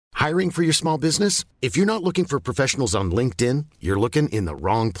Hiring for your small business? If you're not looking for professionals on LinkedIn, you're looking in the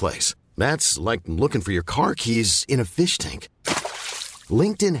wrong place. That's like looking for your car keys in a fish tank.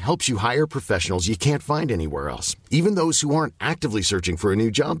 LinkedIn helps you hire professionals you can't find anywhere else, even those who aren't actively searching for a new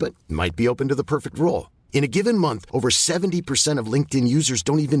job but might be open to the perfect role. In a given month, over 70% of LinkedIn users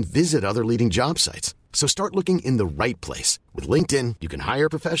don't even visit other leading job sites. So start looking in the right place. With LinkedIn, you can hire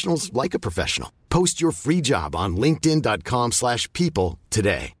professionals like a professional. Post your free job on linkedin.com/people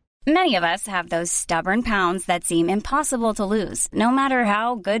today. Many of us have those stubborn pounds that seem impossible to lose, no matter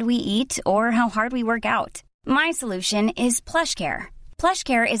how good we eat or how hard we work out. My solution is PlushCare.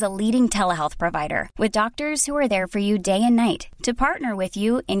 PlushCare is a leading telehealth provider with doctors who are there for you day and night to partner with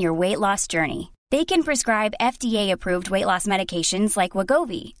you in your weight loss journey. They can prescribe FDA-approved weight loss medications like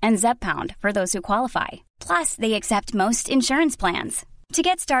Wegovy and Zepbound for those who qualify. Plus, they accept most insurance plans. To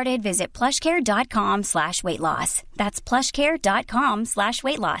get started, visit plushcare.com/weightloss. That's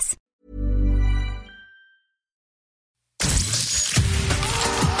plushcare.com/weightloss.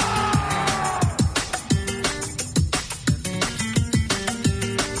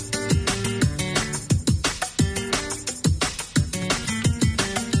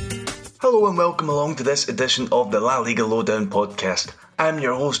 Hello and welcome along to this edition of the La Liga Lowdown podcast. I'm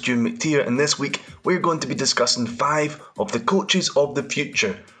your host, June McTeer, and this week we're going to be discussing 5 of the coaches of the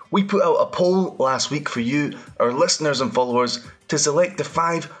future. We put out a poll last week for you, our listeners and followers, to select the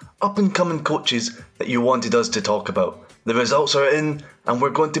 5 up-and-coming coaches that you wanted us to talk about. The results are in, and we're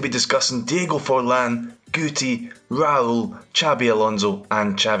going to be discussing Diego Forlan, Guti, Raul, Xabi Alonso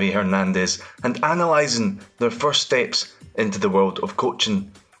and Xavi Hernandez, and analysing their first steps into the world of coaching.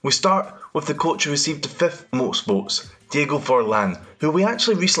 We start with the coach who received the 5th most votes, Diego Forlan, who we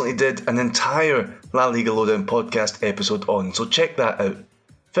actually recently did an entire La Liga Lowdown podcast episode on, so check that out.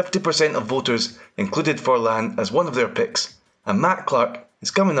 50% of voters included Forlan as one of their picks, and Matt Clark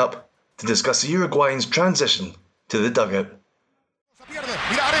is coming up to discuss the Uruguayan's transition to the dugout.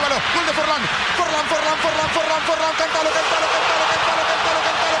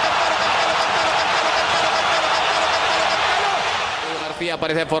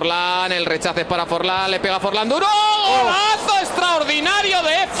 Aparece Forlán, el rechace es para Forlán, le pega Forlán duro, ¡golazo extraordinario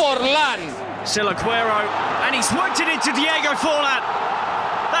de Forlán! Still Aguero, and he's worked it into Diego Forlan.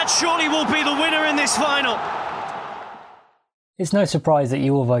 That surely will be the winner in this final. It's no surprise that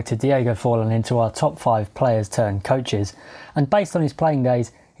you all voted Diego Forlan into our top 5 players turned coaches, and based on his playing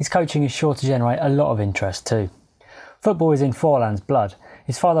days, his coaching is sure to generate a lot of interest too. Football is in Forlan's blood.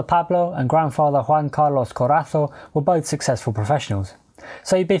 His father Pablo and grandfather Juan Carlos Corazzo were both successful professionals.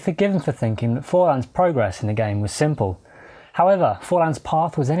 So you'd be forgiven for thinking that Forlan's progress in the game was simple. However, Forlan's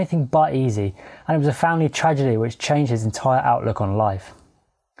path was anything but easy, and it was a family tragedy which changed his entire outlook on life.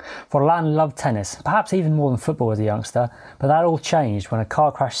 Forlan loved tennis, perhaps even more than football as a youngster, but that all changed when a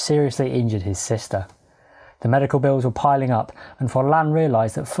car crash seriously injured his sister. The medical bills were piling up, and Forlan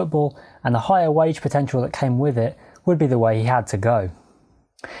realised that football and the higher wage potential that came with it would be the way he had to go.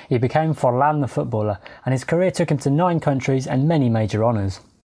 He became Forlan the footballer, and his career took him to 9 countries and many major honours.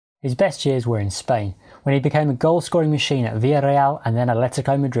 His best years were in Spain, when he became a goal-scoring machine at Villarreal and then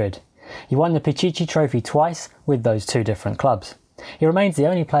Atletico Madrid. He won the Pichichi Trophy twice with those 2 different clubs. He remains the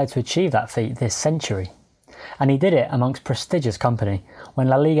only player to achieve that feat this century. And he did it amongst prestigious company, when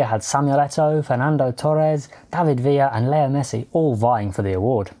La Liga had Samuel Eto'o, Fernando Torres, David Villa and Leo Messi all vying for the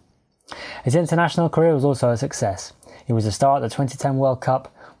award. His international career was also a success. He was a star at the 2010 World Cup,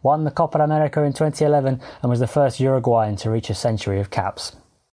 won the Copa America in 2011 and was the first Uruguayan to reach a century of caps.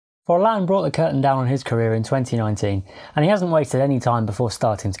 Forlan brought the curtain down on his career in 2019, and he hasn't wasted any time before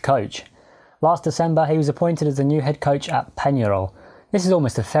starting to coach. Last December he was appointed as the new head coach at Peñarol. This is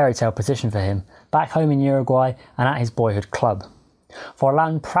almost a fairy tale position for him, back home in Uruguay and at his boyhood club.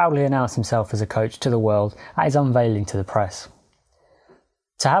 Forlan proudly announced himself as a coach to the world at his unveiling to the press.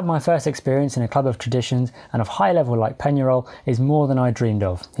 To have my first experience in a club of traditions and of high level like Peñarol is more than I dreamed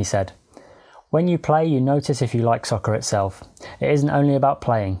of, he said. When you play, you notice if you like soccer itself. It isn't only about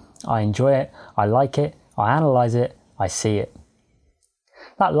playing. I enjoy it, I like it, I analyse it, I see it.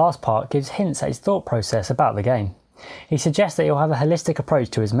 That last part gives hints at his thought process about the game. He suggests that he'll have a holistic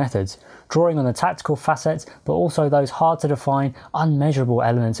approach to his methods, drawing on the tactical facets but also those hard to define, unmeasurable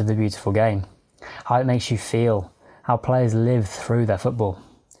elements of the beautiful game. How it makes you feel, how players live through their football.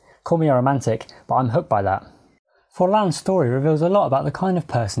 Call me a romantic, but I'm hooked by that. Forlan's story reveals a lot about the kind of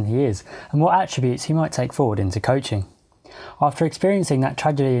person he is and what attributes he might take forward into coaching. After experiencing that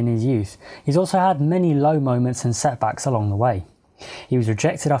tragedy in his youth, he's also had many low moments and setbacks along the way. He was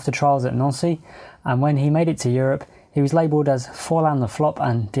rejected after trials at Nancy, and when he made it to Europe, he was labelled as Forlan the flop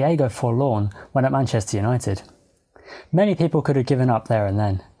and Diego Forlorn when at Manchester United. Many people could have given up there and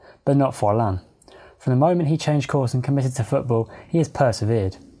then, But not Forlan. From the moment he changed course and committed to football, he has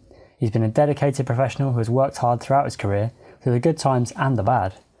persevered. He's been a dedicated professional who has worked hard throughout his career, through the good times and the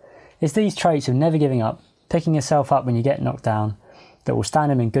bad. It's these traits of never giving up, picking yourself up when you get knocked down, that will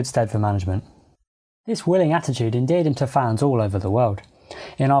stand him in good stead for management. This willing attitude endeared him to fans all over the world.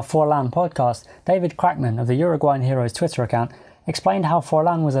 In our Forlan podcast, David Crackman of the Uruguayan Heroes Twitter account explained how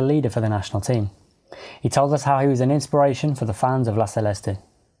Forlan was a leader for the national team. He told us how he was an inspiration for the fans of La Celeste.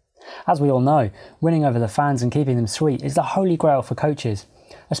 As we all know, winning over the fans and keeping them sweet is the holy grail for coaches,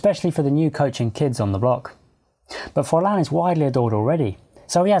 especially for the new coaching kids on the block. But Forlan is widely adored already,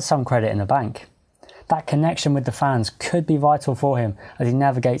 so he has some credit in the bank. That connection with the fans could be vital for him as he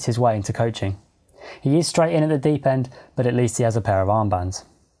navigates his way into coaching. He is straight in at the deep end, but at least he has a pair of armbands.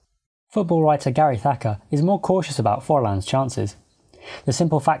 Football writer Gary Thacker is more cautious about Forlan's chances. The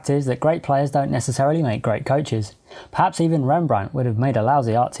simple fact is that great players don't necessarily make great coaches. Perhaps even Rembrandt would have made a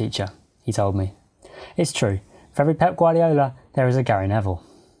lousy art teacher, he told me. It's true, for every Pep Guardiola, there is a Gary Neville.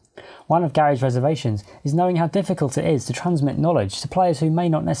 One of Gary's reservations is knowing how difficult it is to transmit knowledge to players who may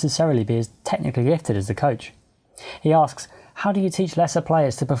not necessarily be as technically gifted as the coach. He asks, how do you teach lesser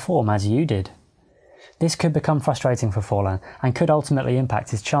players to perform as you did? This could become frustrating for Forlan and could ultimately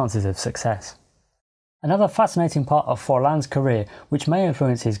impact his chances of success. Another fascinating part of Forlan's career, which may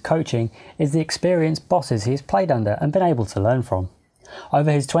influence his coaching, is the experienced bosses he has played under and been able to learn from.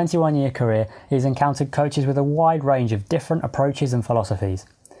 Over his 21-year career, he has encountered coaches with a wide range of different approaches and philosophies.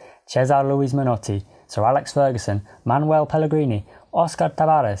 Cesar Luis Menotti, Sir Alex Ferguson, Manuel Pellegrini, Oscar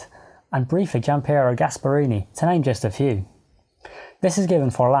Tabarez, and briefly Gianpiero Gasparini, to name just a few. This has given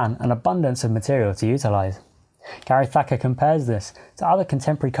Forlan an abundance of material to utilise. Gary Thacker compares this to other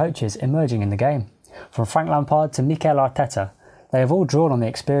contemporary coaches emerging in the game. From Frank Lampard to Mikel Arteta, they have all drawn on the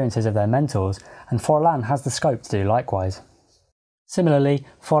experiences of their mentors, and Forlan has the scope to do likewise. Similarly,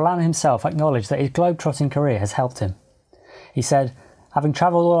 Forlan himself acknowledged that his globe-trotting career has helped him. He said, "Having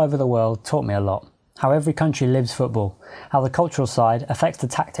travelled all over the world taught me a lot. How every country lives football, how the cultural side affects the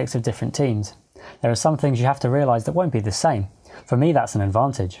tactics of different teams. There are some things you have to realise that won't be the same. For me, that's an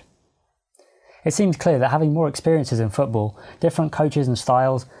advantage." It seems clear that having more experiences in football, different coaches and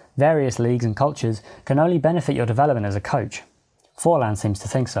styles, various leagues and cultures can only benefit your development as a coach. Forlan seems to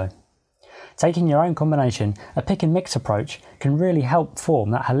think so. Taking your own combination, a pick and mix approach, can really help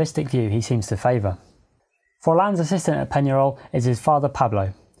form that holistic view he seems to favour. Forlan's assistant at Peñarol is his father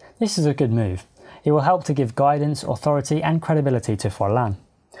Pablo. This is a good move. It will help to give guidance, authority and credibility to Forlan.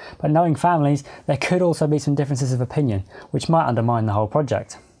 But knowing families, there could also be some differences of opinion, which might undermine the whole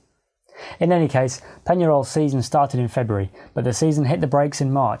project. In any case, Peñarol's season started in February, but the season hit the brakes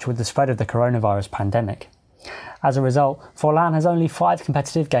in March with the spread of the coronavirus pandemic. As a result, Forlan has only 5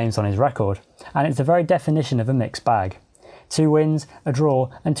 competitive games on his record, and it's the very definition of a mixed bag. 2 wins, a draw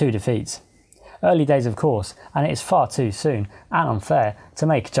and 2 defeats. Early days of course, and it is far too soon and unfair to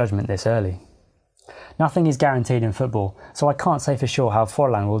make a judgment this early. Nothing is guaranteed in football, so I can't say for sure how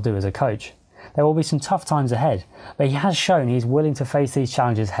Forlan will do as a coach. There will be some tough times ahead, but he has shown he is willing to face these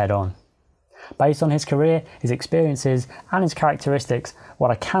challenges head on. Based on his career, his experiences and his characteristics, what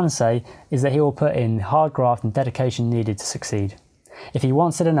I can say is that he will put in the hard graft and dedication needed to succeed. If he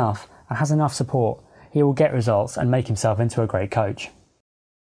wants it enough and has enough support, he will get results and make himself into a great coach.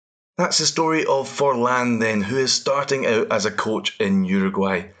 That's the story of Forlan then, who is starting out as a coach in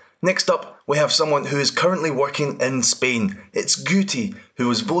Uruguay. Next up, we have someone who is currently working in Spain. It's Guti, who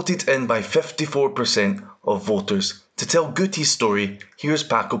was voted in by 54% of voters. To tell Guti's story, here's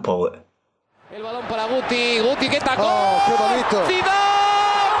Paco Pollitt. El balón para Guti, Guti que tacó. ¡Oh, qué bonito! ¡Zidane!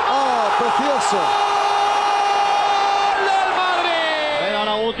 ¡Oh, precioso! ¡Gol del Madrid! Ven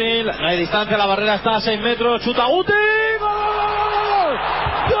ahora Guti, no hay distancia, la barrera está a 6 metros, chuta Guti, ¡gol!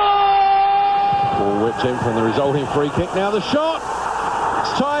 ¡Gol! Ball whipped in from the resulting free kick, now the shot,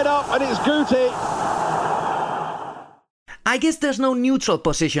 it's tied up and it's Guti. I guess there's no neutral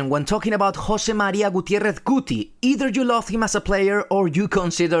position when talking about Jose Maria Gutierrez Guti. Either you love him as a player or you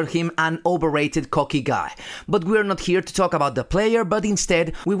consider him an overrated cocky guy. But we're not here to talk about the player, but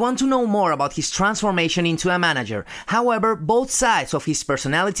instead we want to know more about his transformation into a manager. However, both sides of his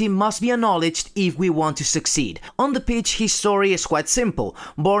personality must be acknowledged if we want to succeed. On the pitch, his story is quite simple.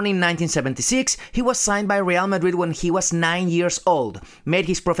 Born in 1976, he was signed by Real Madrid when he was 9 years old. Made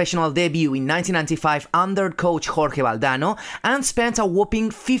his professional debut in 1995 under coach Jorge Valdano, and spent a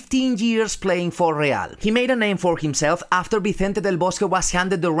whopping 15 years playing for Real. He made a name for himself after Vicente del Bosque was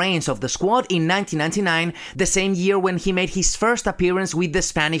handed the reins of the squad in 1999, the same year when he made his first appearance with the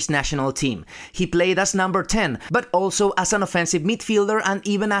Spanish national team. He played as number 10, but also as an offensive midfielder and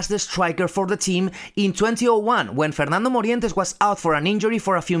even as the striker for the team in 2001 when Fernando Morientes was out for an injury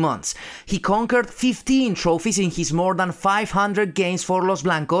for a few months. He conquered 15 trophies in his more than 500 games for Los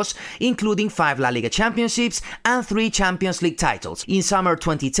Blancos, including 5 La Liga championships and 3 Champions League titles. In summer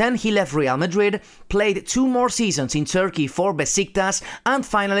 2010, he left Real Madrid, played 2 more seasons in Turkey for Besiktas, and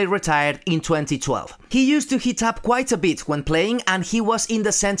finally retired in 2012. He used to heat up quite a bit when playing, and he was in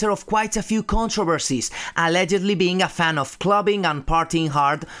the center of quite a few controversies, allegedly being a fan of clubbing and partying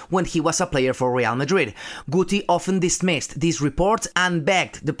hard when he was a player for Real Madrid. Guti often dismissed these reports and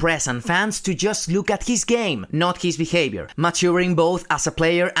begged the press and fans to just look at his game, not his behavior. Maturing both as a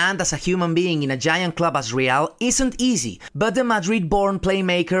player and as a human being in a giant club as Real isn't easy, but the Madrid-born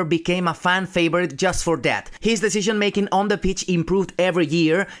playmaker became a fan favorite just for that. His decision-making on the pitch improved every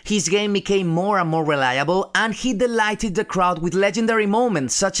year, his game became more and more reliable, and he delighted the crowd with legendary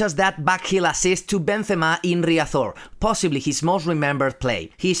moments such as that backheel assist to Benzema in Riazor, possibly his most remembered play.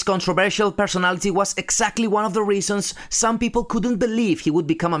 His controversial personality was exactly one of the reasons some people couldn't believe he would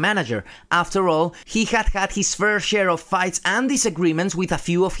become a manager. After all, he had had his fair share of fights and disagreements with a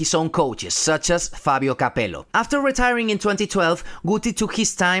few of his own coaches, such as Fabio Capello. After retiring in 2012, Guti took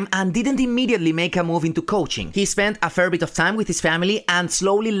his time and didn't immediately make a move into coaching. He spent a fair bit of time with his family and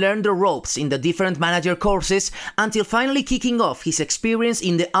slowly learned the ropes in the different manager courses until finally kicking off his experience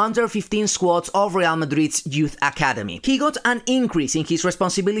in the under-15 squads of Real Madrid's youth academy. He got an increase in his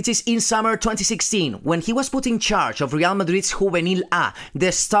responsibilities in summer 2016 when he was put in charge of Real Madrid's Juvenil A,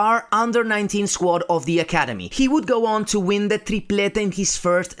 the star under-19 squad of the academy. He would go on to win the triplete in his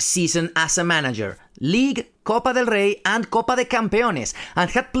first season as a manager: League, Copa del Rey and Copa de Campeones, and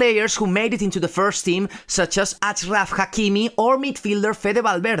had players who made it into the first team such as Achraf Hakimi or midfielder Fede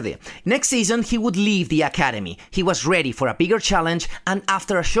Valverde. Next season he would leave the academy. He was ready for a bigger challenge, and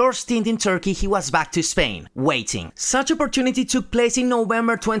after a short stint in Turkey he was back to Spain, waiting. Such opportunity took place in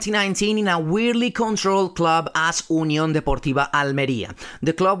November 2019 in a weirdly controlled club as Unión Deportiva Almería.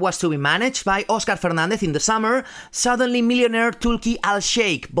 The club was to be managed by Oscar Fernandez in the summer. Suddenly millionaire Turki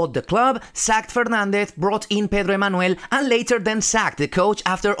Al-Sheikh bought the club, sacked Fernandez, brought in Pedro Emanuel, and later then sacked the coach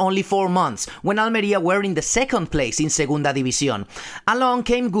after only 4 months, when Almería were in the second place in Segunda División. Along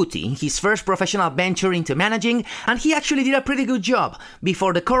came Guti, his first professional venture into managing, and he actually did a pretty good job.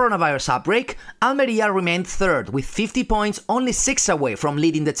 Before the coronavirus outbreak, Almería remained third with 50 points, only 6 away from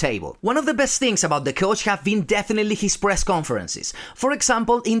leading the table. One of the best things about the coach have been definitely his press conferences. For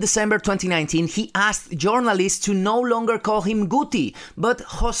example, in December 2019, he asked journalists to no longer call him Guti, but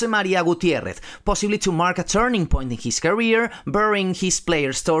José María Gutiérrez, possibly to mark a turning point in his career, burying his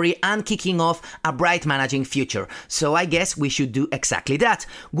player story and kicking off a bright managing future. So I guess we should do exactly that.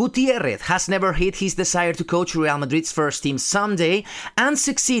 Gutiérrez has never hid his desire to coach Real Madrid's first team someday, and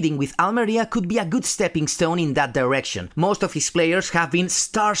succeeding with Almería could be a good stepping stone in that direction. Most of his players have been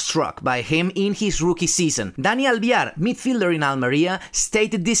starstruck by him in his rookie season. Dani Albiar, midfielder in Almería,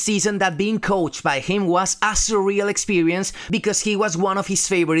 stated this season that being coached by him was a surreal experience because he was one of his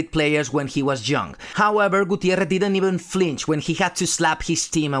favorite players when he was young. However, Gutiérrez didn't even flinch when he had to slap his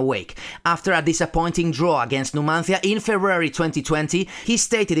team awake. After a disappointing draw against Numancia in February 2020, he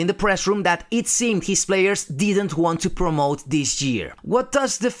stated in the press room that it seemed his players didn't want to promote this year. What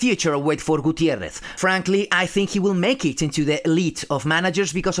does the future await for Gutiérrez? Frankly, I think he will make it into the elite of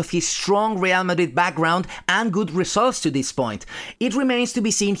managers because of his strong Real Madrid background and good results to this point. It remains to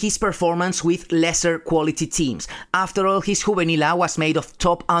be seen his performance with lesser quality teams. After all, his Juvenil A was made of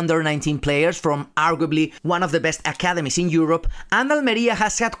top under-19 players from arguably one of the best academies in Europe, and Almería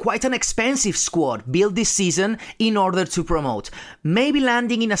has had quite an expensive squad built this season in order to promote. Maybe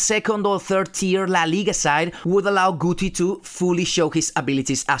landing in a second or third tier La Liga side would allow Guti to fully show his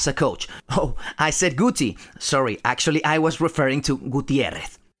abilities as a coach. Oh, I said Guti. Sorry, actually I was referring to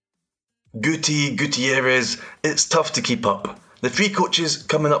Gutiérrez. Gutierrez, it's tough to keep up. The 3 coaches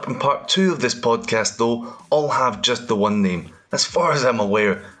coming up in part 2 of this podcast, though, all have just the one name, as far as I'm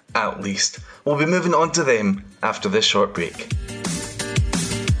aware, at least. We'll be moving on to them after this short break.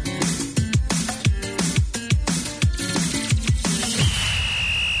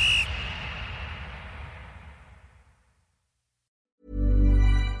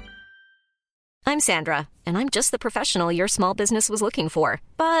 I'm Sandra, and I'm just the professional your small business was looking for.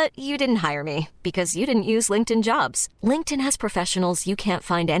 But you didn't hire me because you didn't use LinkedIn Jobs. LinkedIn has professionals you can't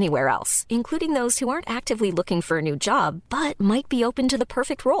find anywhere else, including those who aren't actively looking for a new job, but might be open to the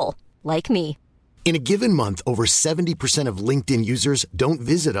perfect role, like me. In a given month, over 70% of LinkedIn users don't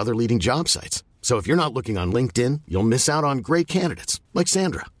visit other leading job sites. So if you're not looking on LinkedIn, you'll miss out on great candidates like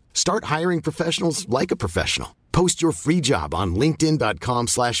Sandra. Start hiring professionals like a professional. Post your free job on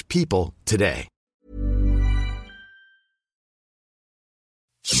linkedin.com/people today.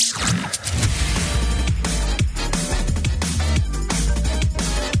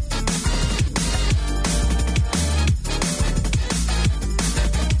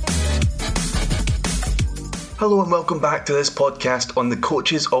 Hello and welcome back to this podcast on the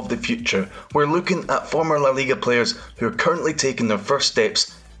coaches of the future. We're looking at former La Liga players who are currently taking their first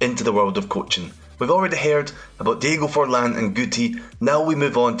steps into the world of coaching. We've already heard about Diego Forlan and Guti. Now we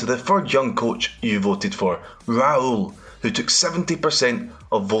move on to the third young coach you voted for, Raul, who took 70%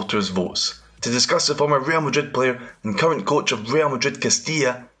 of voters' votes. To discuss the former Real Madrid player and current coach of Real Madrid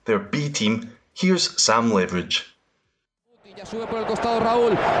Castilla, their B team, here's Sam Leveridge. Ya sube por el costado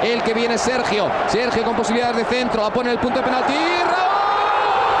Raúl, el que viene Sergio con posibilidades de centro, va a poner el punto de penalti, Raúl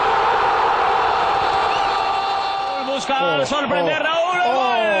busca sorprender Raúl,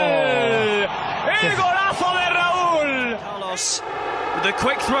 ¡gol! El golazo de Raúl. Carlos with a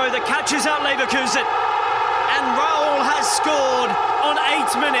quick throw that catches out Leverkusen, and Raúl has scored on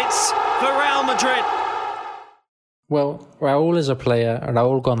 8 minutes for Real Madrid. Well, Raúl is a player.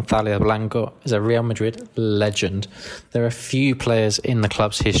 Raúl González Blanco is a Real Madrid legend. There are few players in the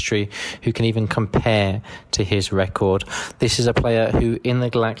club's history who can even compare to his record. This is a player who, in the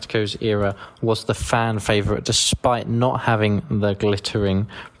Galacticos era, was the fan favourite despite not having the glittering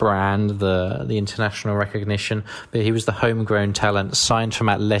brand, the international recognition. But he was the homegrown talent, signed from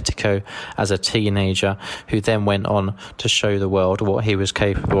Atletico as a teenager, who then went on to show the world what he was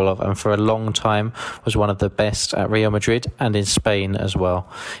capable of, and for a long time was one of the best at Real Madrid and in Spain as well.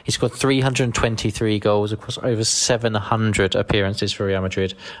 He scored 323 goals across over 700 appearances for Real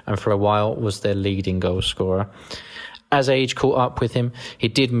Madrid, and for a while was their leading goal scorer. As age caught up with him, he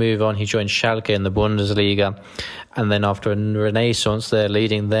did move on. He joined Schalke in the Bundesliga, and then after a renaissance there,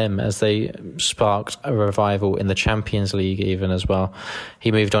 leading them as they sparked a revival in the Champions League even as well.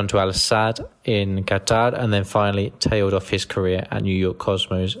 He moved on to Al Sadd in Qatar, and then finally tailed off his career at New York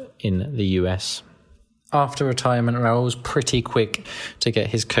Cosmos in the US. After retirement, Raúl was pretty quick to get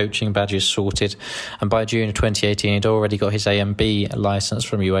his coaching badges sorted, and by June of 2018 he'd already got his A and B licence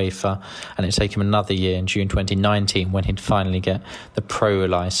from UEFA, and it'd take him another year in June 2019 when he'd finally get the Pro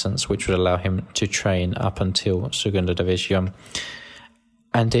licence, which would allow him to train up until Segunda División.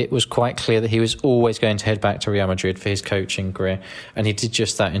 And it was quite clear that he was always going to head back to Real Madrid for his coaching career. And he did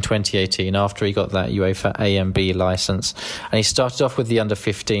just that in 2018 after he got that UEFA A and B licence. And he started off with the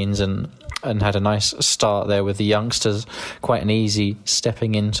under-15s and had a nice start there with the youngsters. Quite an easy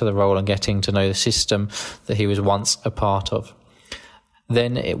stepping into the role and getting to know the system that he was once a part of.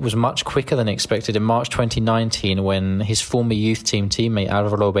 Then it was much quicker than expected in March 2019 when his former youth team teammate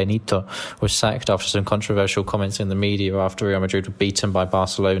Álvaro Benito was sacked after some controversial comments in the media after Real Madrid were beaten by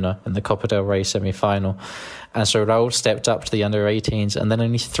Barcelona in the Copa del Rey semi-final. And so Raúl stepped up to the under-18s, and then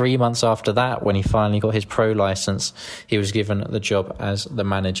only 3 months after that, when he finally got his pro licence, he was given the job as the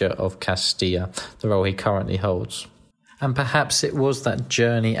manager of Castilla, the role he currently holds. And perhaps it was that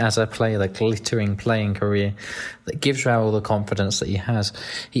journey as a player, the glittering playing career, that gives Raúl the confidence that he has.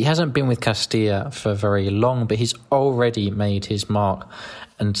 He hasn't been with Castilla for very long, but he's already made his mark.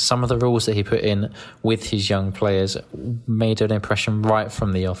 And some of the rules that he put in with his young players made an impression right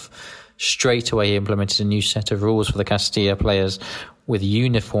from the off. Straight away he implemented a new set of rules for the Castilla players with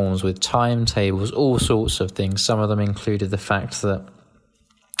uniforms, with timetables, all sorts of things. Some of them included the fact that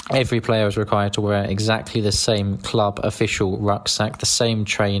every player was required to wear exactly the same club official rucksack, the same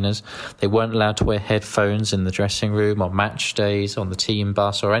trainers. They weren't allowed to wear headphones in the dressing room on match days, on the team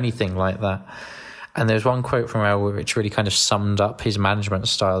bus or anything like that. And there's one quote from Raúl which really kind of summed up his management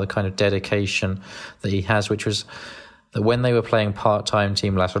style, the kind of dedication that he has, which was that when they were playing part-time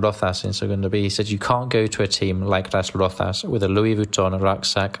team Las Rozas in Segunda B, he said, "You can't go to a team like Las Rozas with a Louis Vuitton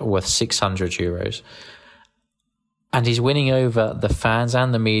rucksack worth €600. And he's winning over the fans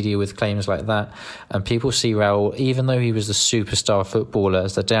and the media with claims like that. And people see Raúl, even though he was the superstar footballer,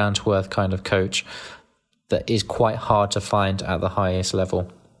 as the down-to-earth kind of coach that is quite hard to find at the highest level.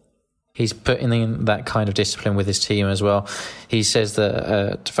 He's putting in that kind of discipline with his team as well. He says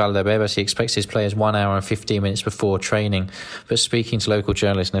that to Valdebebas, he expects his players 1 hour and 15 minutes before training. But speaking to local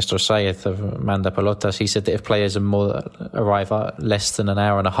journalist Nestor Saez of Manda Pelotas, he said that if players arrive less than an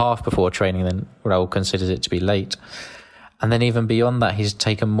hour and a half before training, then Raúl considers it to be late. And then even beyond that, he's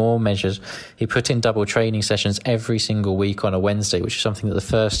taken more measures. He put in double training sessions every single week on a Wednesday, which is something that the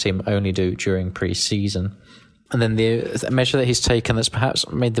first team only do during pre-season. And then the measure that he's taken that's perhaps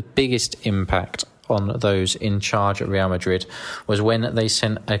made the biggest impact on those in charge at Real Madrid was when they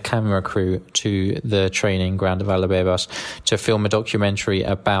sent a camera crew to the training ground of Valdebebas to film a documentary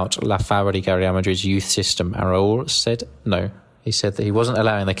about La Fábrica, Real Madrid's youth system. And Raúl said no. He said that he wasn't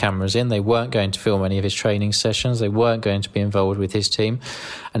allowing the cameras in. They weren't going to film any of his training sessions. They weren't going to be involved with his team,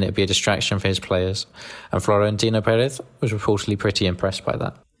 and it would be a distraction for his players. And Florentino Perez was reportedly pretty impressed by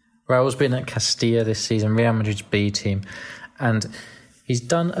that. Raúl's been at Castilla this season, Real Madrid's B team, and he's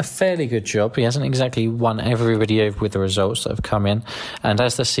done a fairly good job. He hasn't exactly won everybody over with the results that have come in. And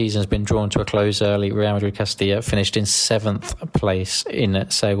as the season's been drawn to a close early, Real Madrid Castilla finished in 7th place in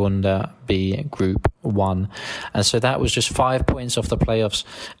Segunda B Group 1. And so that was just 5 points off the playoffs.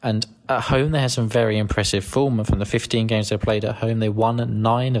 And at home, they had some very impressive form. From the 15 games they played at home, they won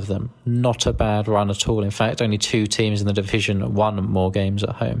 9 of them. Not a bad run at all. In fact, only 2 teams in the division won more games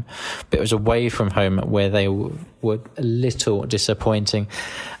at home. But it was away from home where they were a little disappointing.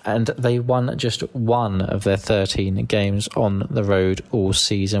 And they won just 1 of their 13 games on the road all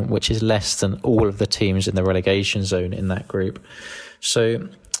season, which is less than all of the teams in the relegation zone in that group. So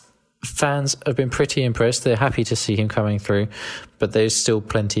fans have been pretty impressed. They're happy to see him coming through, but there's still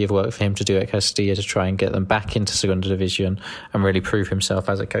plenty of work for him to do at Castilla to try and get them back into Segunda Division and really prove himself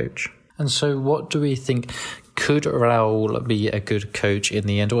as a coach. And so what do we think? Could Raúl be a good coach in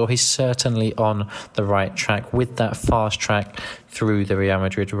the end? Well, he's certainly on the right track with that fast track through the Real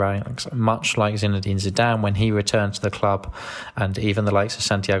Madrid ranks, much like Zinedine Zidane when he returned to the club, and even the likes of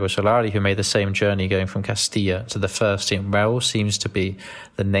Santiago Solari, who made the same journey going from Castilla to the first team. Raúl seems to be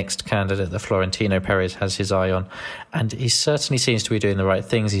the next candidate that Florentino Perez has his eye on, and he certainly seems to be doing the right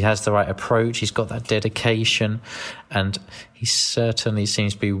things. He has the right approach, he's got that dedication, and he certainly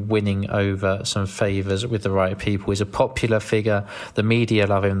seems to be winning over some favours with the right people. He's a popular figure, the media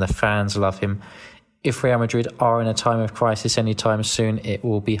love him, the fans love him. If Real Madrid are in a time of crisis anytime soon, it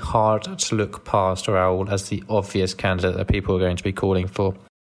will be hard to look past Raúl as the obvious candidate that people are going to be calling for.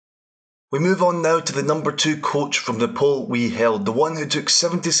 We move on now to the number 2 coach from the poll we held, the one who took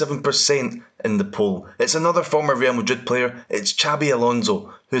 77% in the poll. It's another former Real Madrid player, it's Xabi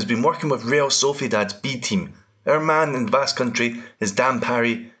Alonso, who has been working with Real Sociedad's B team. Our man in the Basque Country is Dan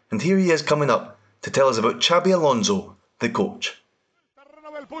Parry, and here he is coming up to tell us about Xabi Alonso, the coach.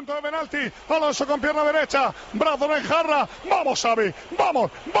 El punto de penalti, Alonso con pierna derecha, brazo en jarra, vamos Xabi, vamos,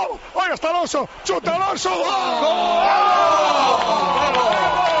 vamos, ahí está Alonso, chuta Alonso, ¡gol!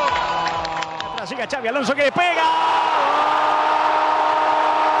 Sigue Xabi Alonso que pega,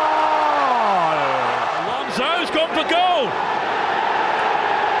 Alonso's gone for goal,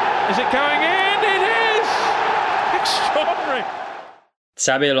 is it going in? It is, extraordinary.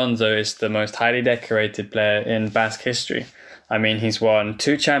 Xabi Alonso is the most highly decorated player in Basque history. I mean, he's won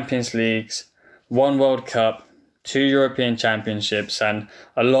 2 Champions Leagues, 1 World Cup, 2 European Championships, and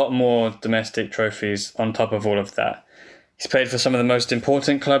a lot more domestic trophies on top of all of that. He's played for some of the most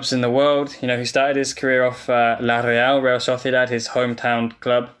important clubs in the world. You know, he started his career off La Real Sociedad, his hometown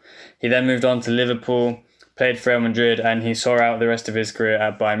club. He then moved on to Liverpool, played for Real Madrid, and he saw out the rest of his career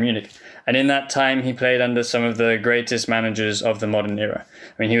at Bayern Munich. And in that time, he played under some of the greatest managers of the modern era.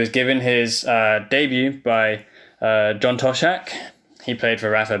 I mean, he was given his debut by John Toshak. He played for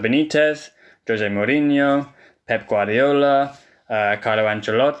Rafa Benitez, Jose Mourinho, Pep Guardiola, Carlo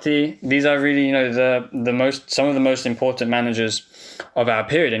Ancelotti. These are really, you know, some of the most important managers of our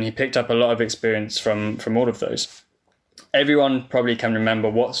period, and he picked up a lot of experience from all of those. Everyone probably can remember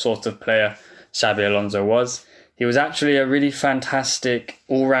what sort of player Xabi Alonso was. He was actually a really fantastic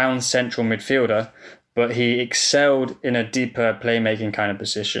all-round central midfielder, but he excelled in a deeper playmaking kind of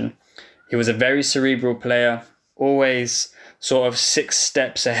position. He was a very cerebral player, always sort of 6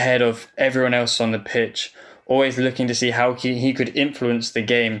 steps ahead of everyone else on the pitch, always looking to see how he could influence the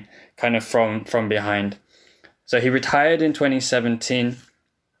game kind of from behind. So he retired in 2017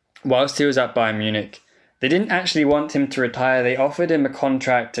 whilst he was at Bayern Munich. They didn't actually want him to retire. They offered him a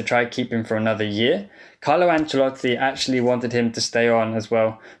contract to try keep him for another year. Carlo Ancelotti actually wanted him to stay on as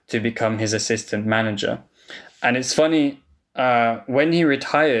well to become his assistant manager. And it's funny, when he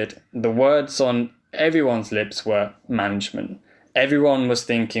retired, the words on everyone's lips were management. Everyone was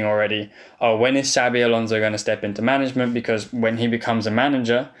thinking already, oh, when is Xabi Alonso going to step into management? Because when he becomes a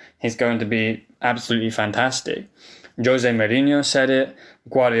manager, he's going to be absolutely fantastic. Jose Mourinho said it.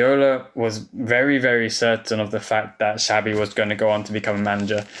 Guardiola was very, very certain of the fact that Xabi was going to go on to become a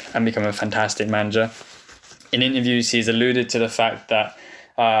manager and become a fantastic manager. In interviews, he's alluded to the fact that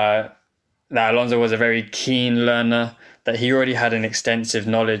Alonso was a very keen learner, that he already had an extensive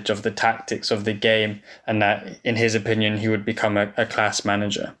knowledge of the tactics of the game, and that, in his opinion, he would become a class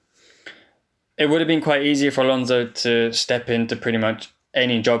manager. It would have been quite easy for Alonso to step into pretty much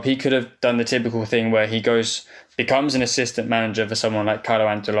any job. He could have done the typical thing where he becomes an assistant manager for someone like Carlo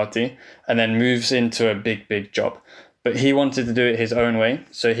Ancelotti and then moves into a big job. But he wanted to do it his own way.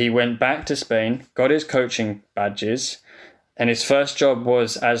 So he went back to Spain, got his coaching badges, and his first job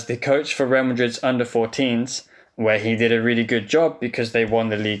was as the coach for Real Madrid's under-14s, where he did a really good job because they won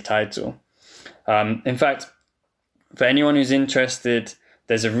the league title. In fact, for anyone who's interested,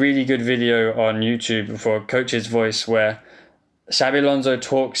 there's a really good video on YouTube for Coach's Voice where Xabi Alonso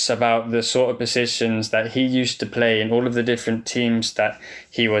talks about the sort of positions that he used to play in all of the different teams that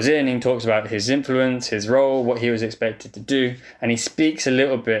he was in. He talks about his influence, his role, what he was expected to do. And he speaks a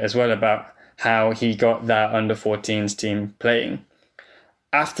little bit as well about how he got that under-14s team playing.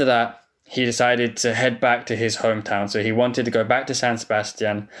 After that, he decided to head back to his hometown. So he wanted to go back to San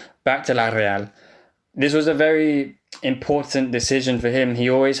Sebastian, back to La Real. This was a very important decision for him. He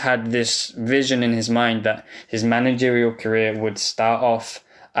always had this vision in his mind that his managerial career would start off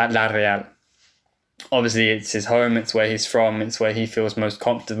at La Real. Obviously, it's his home, it's where he's from, it's where he feels most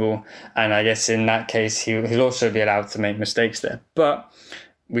comfortable. And I guess in that case, he'll also be allowed to make mistakes there. But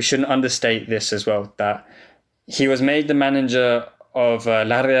we shouldn't understate this as well, that he was made the manager of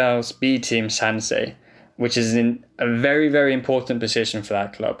La Real's B team, Sanse, which is in a very, very important position for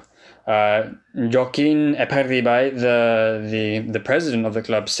that club. Joaquin Eperribay, the president of the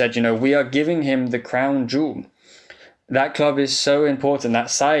club, said, we are giving him the crown jewel. That club is so important, that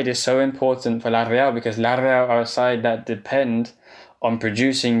side is so important for La Real because La Real are a side that depend on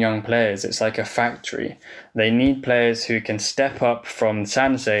producing young players. It's like a factory. They need players who can step up from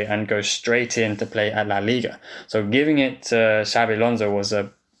Sanse and go straight in to play at La Liga. So giving it to Xabi Alonso was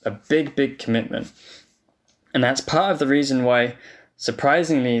a big commitment. And that's part of the reason why,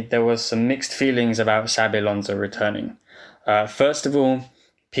 surprisingly, there was some mixed feelings about Xabi Alonso returning. First of all,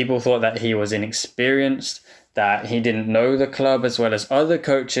 people thought that he was inexperienced, that he didn't know the club as well as other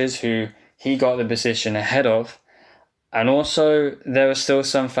coaches who he got the position ahead of. And also, there were still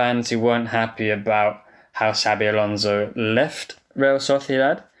some fans who weren't happy about how Xabi Alonso left Real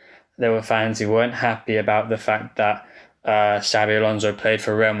Sociedad. There were fans who weren't happy about the fact that Xabi Alonso played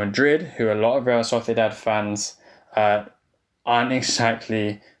for Real Madrid, who a lot of Real Sociedad fans aren't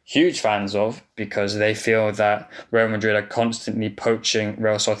exactly huge fans of because they feel that Real Madrid are constantly poaching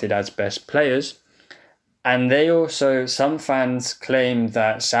Real Sociedad's best players. And some fans claim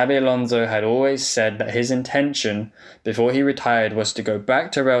that Xabi Alonso had always said that his intention before he retired was to go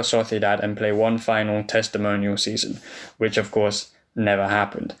back to Real Sociedad and play one final testimonial season, which of course never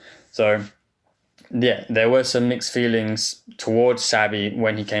happened. So yeah, there were some mixed feelings towards Xabi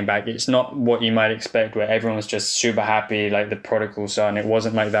when he came back. It's not what you might expect where everyone was just super happy like the prodigal son. It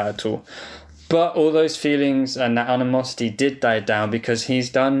wasn't like that at all. But all those feelings and that animosity did die down because he's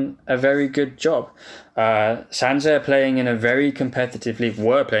done a very good job. Sanse are playing in a very competitive league,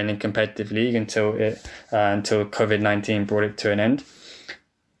 were playing in a competitive league until COVID-19 brought it to an end.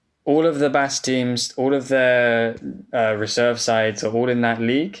 All of the Basque teams, all of their reserve sides are all in that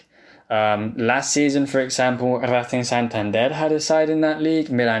league. Last season, for example, Racing Santander had a side in that league.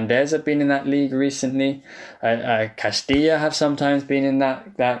 Mirandés have been in that league recently. Castilla have sometimes been in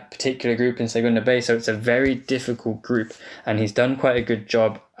that particular group in Segunda B. So it's a very difficult group, and he's done quite a good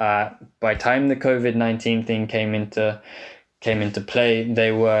job. By the time the COVID-19 thing came into play,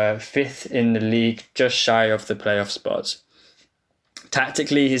 they were 5th in the league, just shy of the playoff spots.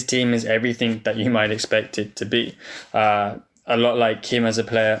 Tactically, his team is everything that you might expect it to be. A lot like him as a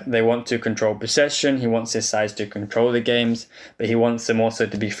player, they want to control possession. He wants his sides to control the games, but he wants them also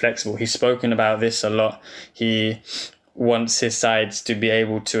to be flexible. He's spoken about this a lot. He wants his sides to be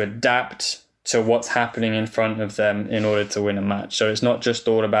able to adapt to what's happening in front of them in order to win a match. So it's not just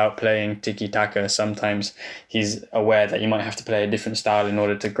all about playing tiki-taka. Sometimes he's aware that you might have to play a different style in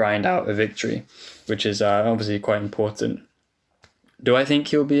order to grind out a victory, which is obviously quite important. Do I think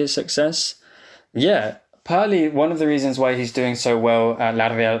he'll be a success? Yeah. Partly one of the reasons why he's doing so well at La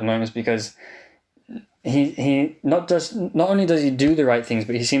Real at the moment is because he not only does he do the right things,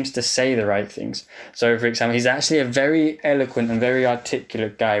 but he seems to say the right things. So, for example, he's actually a very eloquent and very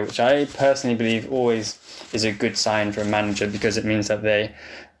articulate guy, which I personally believe always is a good sign for a manager because it means that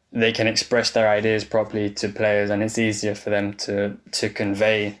they can express their ideas properly to players and it's easier for them to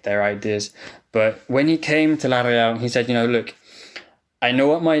convey their ideas. But when he came to La Real, he said, look, I know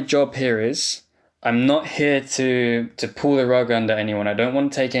what my job here is. I'm not here to pull the rug under anyone. I don't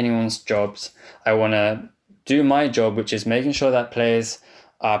want to take anyone's jobs. I want to do my job, which is making sure that players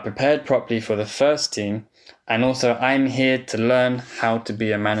are prepared properly for the first team. And also, I'm here to learn how to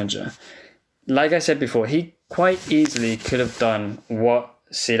be a manager. Like I said before, he quite easily could have done what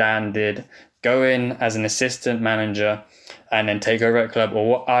Zidane did. Go in as an assistant manager, and then take over at club, or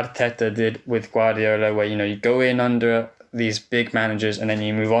what Arteta did with Guardiola, where, you go in under these big managers and then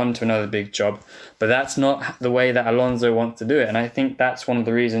you move on to another big job. But that's not the way that Alonso wants to do it. And I think that's one of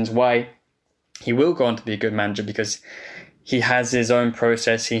the reasons why he will go on to be a good manager, because he has his own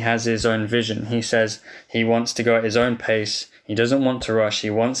process. He has his own vision. He says he wants to go at his own pace. He doesn't want to rush. He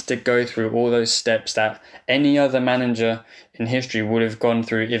wants to go through all those steps that any other manager in history would have gone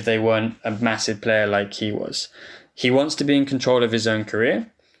through if they weren't a massive player like he was. He wants to be in control of his own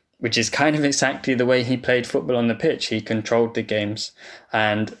career, which is kind of exactly the way he played football on the pitch. He controlled the games.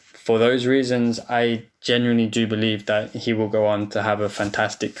 And for those reasons, I genuinely do believe that he will go on to have a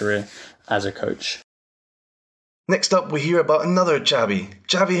fantastic career as a coach. Next up, we hear about another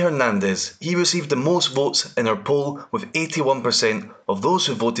Xavi Hernandez. He received the most votes in our poll, with 81% of those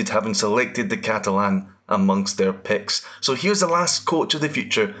who voted having selected the Catalan amongst their picks. So here's the last coach of the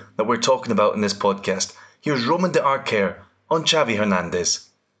future that we're talking about in this podcast. Here's Roman de Arquer on Xavi Hernandez.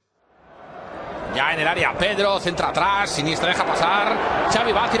 Ya en el área, Pedro, centra atrás, Siniestro deja pasar,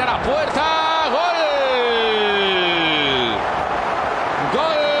 Xavi va a tirar a puerta, ¡gol!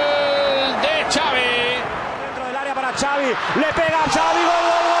 ¡Gol de Xavi! Dentro del área para Xavi, le pega Xavi, gol,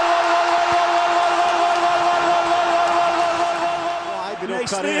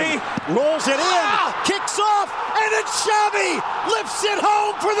 rolls it in, kicks off, and it's Xavi, lifts it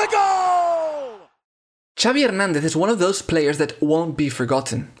home for the goal! Xavi Hernandez is one of those players that won't be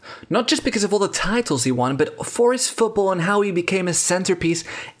forgotten. Not just because of all the titles he won, but for his football and how he became a centerpiece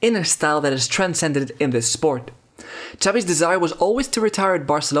in a style that has transcended in this sport. Xavi's desire was always to retire at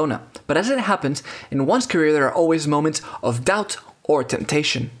Barcelona, but as it happens, in one's career there are always moments of doubt or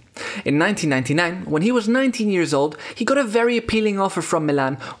temptation. In 1999, when he was 19 years old, he got a very appealing offer from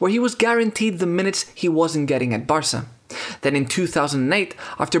Milan, where he was guaranteed the minutes he wasn't getting at Barca. Then in 2008,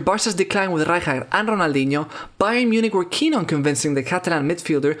 after Barca's decline with Rijkaard and Ronaldinho, Bayern Munich were keen on convincing the Catalan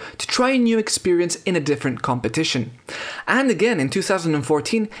midfielder to try a new experience in a different competition. And again in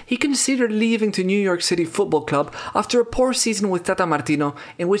 2014, he considered leaving to New York City Football Club after a poor season with Tata Martino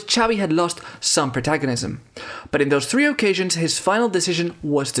in which Xavi had lost some protagonism. But in those three occasions, his final decision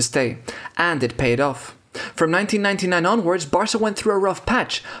was to stay, and it paid off. From 1999 onwards, Barca went through a rough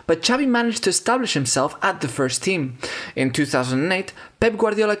patch, but Xavi managed to establish himself at the first team. In 2008, Pep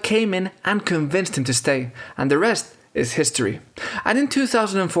Guardiola came in and convinced him to stay, and the rest is history. And in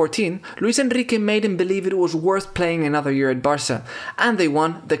 2014, Luis Enrique made him believe it was worth playing another year at Barca, and they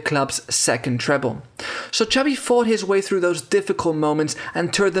won the club's second treble. So Xavi fought his way through those difficult moments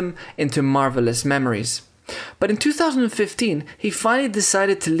and turned them into marvelous memories. But in 2015, he finally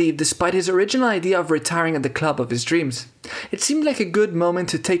decided to leave despite his original idea of retiring at the club of his dreams. It seemed like a good moment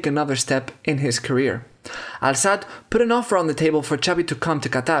to take another step in his career. Al Sadd put an offer on the table for Xavi to come to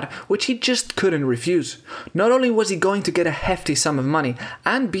Qatar, which he just couldn't refuse. Not only was he going to get a hefty sum of money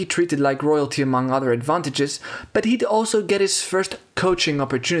and be treated like royalty among other advantages, but he'd also get his first coaching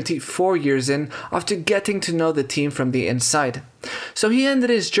opportunity 4 years in after getting to know the team from the inside. So he ended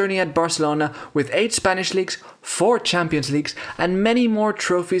his journey at Barcelona with 8 Spanish leagues, 4 Champions Leagues, and many more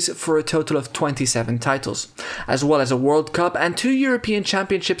trophies for a total of 27 titles, as well as a World Cup and 2 European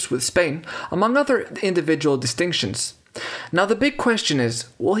Championships with Spain, among other individual distinctions. Now the big question is,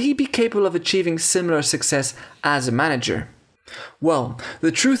 will he be capable of achieving similar success as a manager? Well,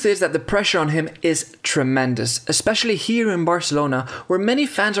 the truth is that the pressure on him is tremendous, especially here in Barcelona, where many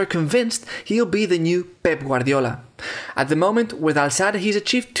fans are convinced he'll be the new Pep Guardiola. At the moment, with Al Sadd, he's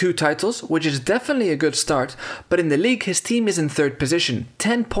achieved 2 titles, which is definitely a good start, but in the league his team is in 3rd position,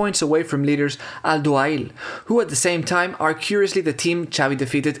 10 points away from leaders Al Duhail, who at the same time are curiously the team Xavi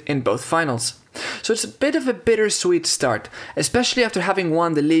defeated in both finals. So it's a bit of a bittersweet start, especially after having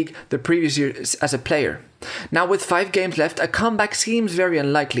won the league the previous year as a player. Now with 5 games left, a comeback seems very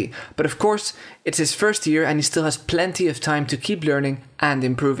unlikely, but of course it's his first year and he still has plenty of time to keep learning and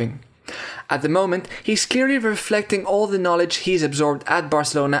improving. At the moment, he's clearly reflecting all the knowledge he's absorbed at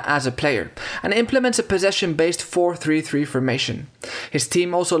Barcelona as a player, and implements a possession-based 4-3-3 formation. His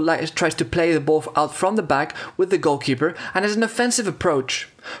team also tries to play the ball out from the back with the goalkeeper and has an offensive approach.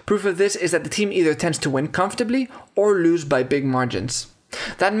 Proof of this is that the team either tends to win comfortably or lose by big margins.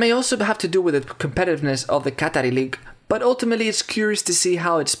 That may also have to do with the competitiveness of the Qatari League, but ultimately it's curious to see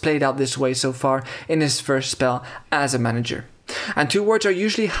how it's played out this way so far in his first spell as a manager. And 2 words are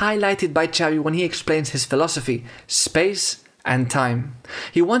usually highlighted by Xavi when he explains his philosophy: space and time.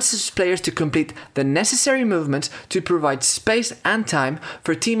 He wants his players to complete the necessary movements to provide space and time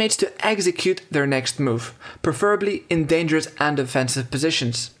for teammates to execute their next move, preferably in dangerous and offensive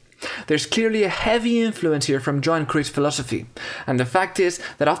positions. There's clearly a heavy influence here from Johan Cruyff's philosophy, and the fact is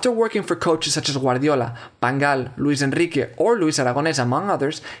that after working for coaches such as Guardiola, Van Gaal, Luis Enrique or Luis Aragonés among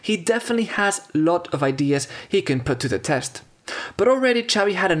others, he definitely has a lot of ideas he can put to the test. But already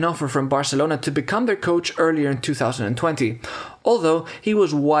Xavi had an offer from Barcelona to become their coach earlier in 2020, although he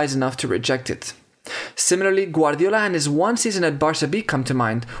was wise enough to reject it. Similarly, Guardiola and his one season at Barça B come to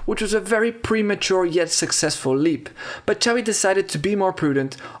mind, which was a very premature yet successful leap. But Xavi decided to be more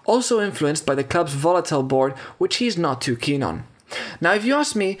prudent, also influenced by the club's volatile board, which he's not too keen on. Now, if you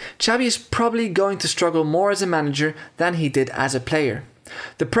ask me, Xavi is probably going to struggle more as a manager than he did as a player.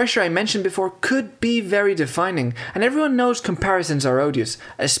 The pressure I mentioned before could be very defining, and everyone knows comparisons are odious,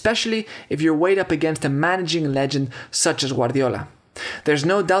 especially if you're weighed up against a managing legend such as Guardiola. There's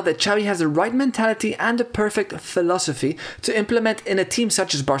no doubt that Xavi has the right mentality and the perfect philosophy to implement in a team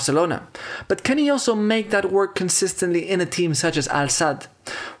such as Barcelona. But can he also make that work consistently in a team such as Al Sadd?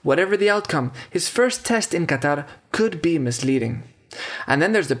 Whatever the outcome, his first test in Qatar could be misleading. And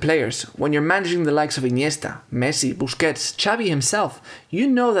then there's the players. When you're managing the likes of Iniesta, Messi, Busquets, Xavi himself, you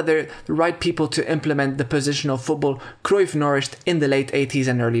know that they're the right people to implement the positional football Cruyff nourished in the late 80s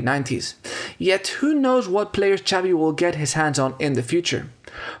and early 90s. Yet who knows what players Xavi will get his hands on in the future.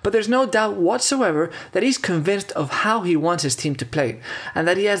 But there's no doubt whatsoever that he's convinced of how he wants his team to play, and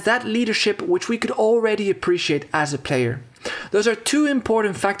that he has that leadership which we could already appreciate as a player. Those are two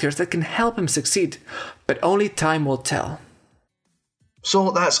important factors that can help him succeed, but only time will tell.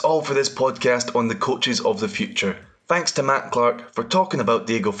 So that's all for this podcast on the coaches of the future. Thanks to Matt Clark for talking about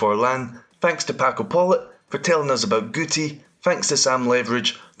Diego Forlan. Thanks to Paco Polit for telling us about Guti. Thanks to Sam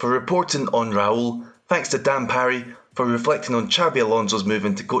Leveridge for reporting on Raul. Thanks to Dan Parry for reflecting on Xabi Alonso's move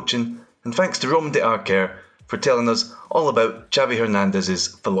into coaching. And thanks to Roman de Arquer for telling us all about Xavi Hernandez's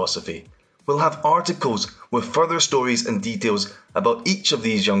philosophy. We'll have articles with further stories and details about each of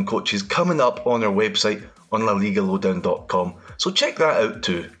these young coaches coming up on our website on LaLigaLowdown.com, so check that out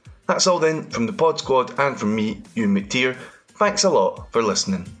too. That's all then from the Pod Squad and from me, Ewan McTeer. Thanks a lot for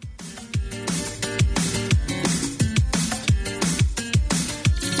listening.